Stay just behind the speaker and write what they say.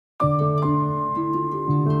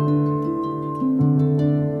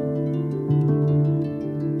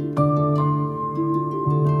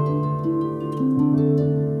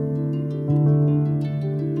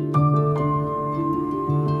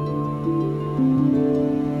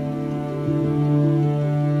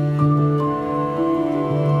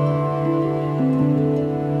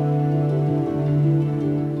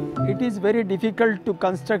very difficult to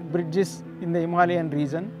construct bridges in the Himalayan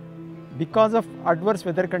region because of adverse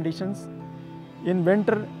weather conditions. In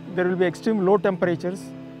winter, there will be extreme low temperatures,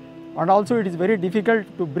 and also it is very difficult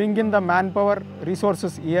to bring in the manpower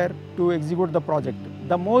resources here to execute the project.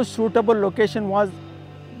 The most suitable location was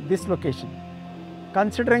this location.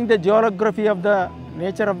 Considering the geography of the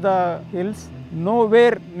nature of the hills,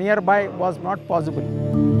 nowhere nearby was not possible.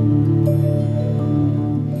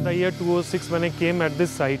 The year 2006 when I came at this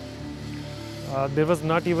site, there was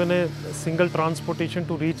not even a single transportation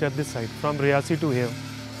to reach at this site from Riyasi to here.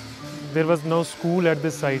 There was no school at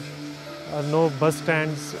this site, no bus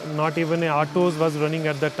stands, not even autos was running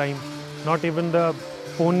at that time. Not even the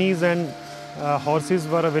ponies and horses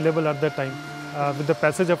were available at that time. With the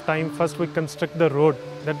passage of time, first we construct the road.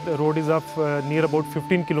 That the road is of near about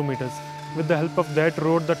 15 kilometers. With the help of that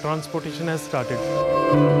road, the transportation has started.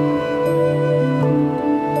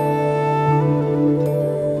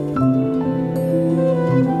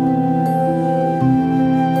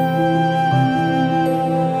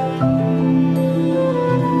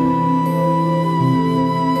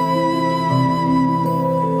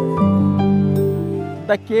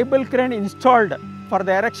 The cable crane installed for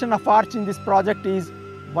the erection of arch in this project is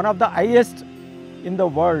one of the highest in the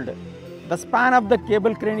world. The span of the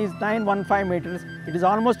cable crane is 915 meters. It is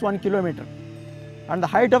almost 1 kilometer. And the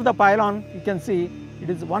height of the pylon, you can see, it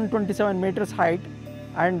is 127 meters height,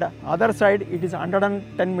 and other side it is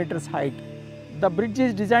 110 meters height. The bridge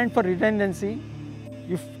is designed for redundancy.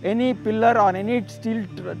 If any pillar or any steel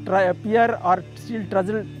pier or steel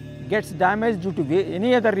trussel gets damaged due to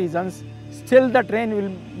any other reasons, still the train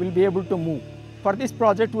will be able to move. For this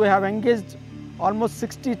project, we have engaged almost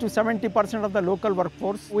 60 to 70% of the local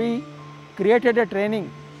workforce. We created a training,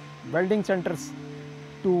 welding centers,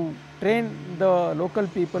 to train the local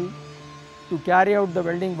people to carry out the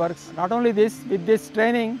welding works. Not only this, with this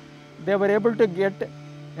training, they were able to get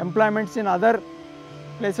employments in other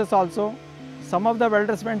places also. Some of the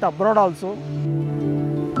welders went abroad also.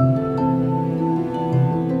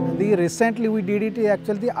 Recently we did it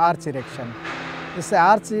actually the arch erection. This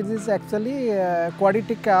arch is actually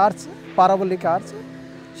quadratic arch, parabolic arch.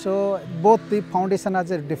 So both the foundation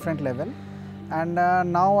has a different level, and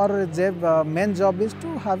now our main job is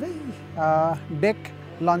to have a deck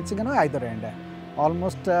launching on either end.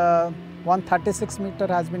 Almost 136 meter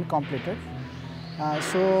has been completed.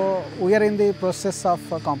 So we are in the process of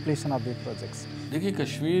completion of the projects. देखिए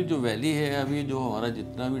कश्मीर जो valley है अभी जो हमारा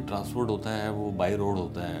जितना भी transport होता है वो बाई रोड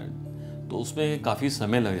होता है, तो उसमें काफ़ी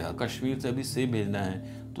समय लगेगा। कश्मीर से अभी सेब भेजना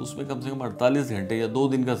है तो उसमें कम से कम 48 घंटे या 2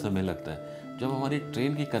 दिन का समय लगता है। जब हमारी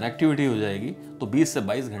ट्रेन की कनेक्टिविटी हो जाएगी तो 20 से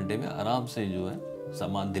 22 घंटे में आराम से जो है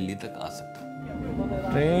सामान दिल्ली तक आ सकता है।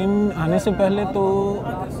 ट्रेन आने से पहले तो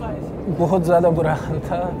बहुत ज़्यादा बुरा हाल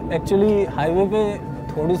था। एक्चुअली हाईवे पे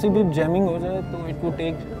थोड़ी सी भी जैमिंग हो जाए तो इट वुड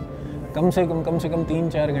टेक कम से कम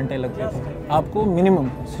 3-4 घंटे लगते थे आपको मिनिमम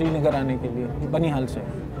श्रीनगर आने के लिए बनिहाल से।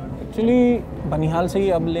 एक्चुअली बनिहाल से ही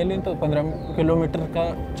अब ले लें तो 15 किलोमीटर का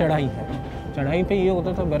चढ़ाई है। चढ़ाई पे ये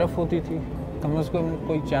होता था, बर्फ़ होती थी कम से कम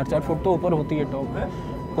कोई 4-4 फुट तो ऊपर होती है टॉप,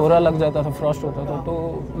 कोहरा लग जाता था, फ्रॉस्ट होता था, तो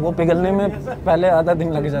वो पिघलने में पहले आधा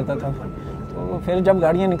दिन लग जाता था। तो फिर जब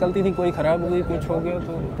गाड़ियाँ निकलती थी, कोई ख़राब हो गई, कुछ हो गया,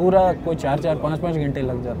 तो पूरा कोई 4-5 घंटे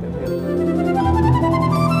लग जाते थे।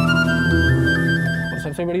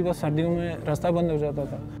 सबसे बड़ी बात, सर्दियों में रास्ता बंद हो जाता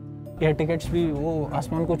था। एयर टिकट्स भी वो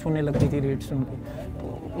आसमान को छूने लगती थी रेट सुन के, तो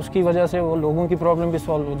उसकी वजह से वो लोगों की प्रॉब्लम भी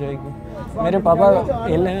सॉल्व हो जाएगी। मेरे पापा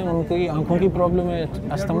इल हैं, उनकी आंखों की प्रॉब्लम है,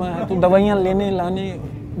 अस्थमा है, तो दवाइयाँ लेने लाने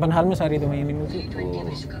बनिहाल में सारी दवाइयाँ नहीं मिलती, तो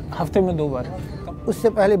हफ्ते में 2 बार। उससे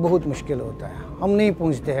पहले बहुत मुश्किल होता है, हम नहीं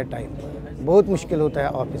पहुँचते हैं टाइम पर, बहुत मुश्किल होता है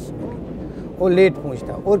ऑफिस में, और लेट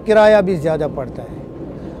पहुँचता है और किराया भी ज़्यादा पड़ता है।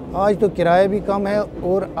 आज तो किराया भी कम है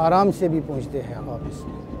और आराम से भी पहुंचते हैं ऑफिस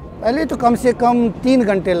में। पहले तो कम से कम 3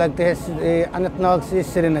 घंटे लगते हैं अनंतनाग से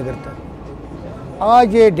श्रीनगर तक,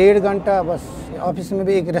 आज ये 1.5 घंटा बस। ऑफिस में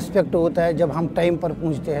भी एक रेस्पेक्ट होता है जब हम टाइम पर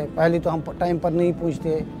पहुंचते हैं, पहले तो हम टाइम पर नहीं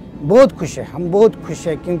पहुंचते। बहुत खुश है, हम बहुत खुश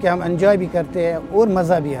हैं क्योंकि हम एंजॉय भी करते हैं और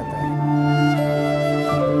मज़ा भी आता है।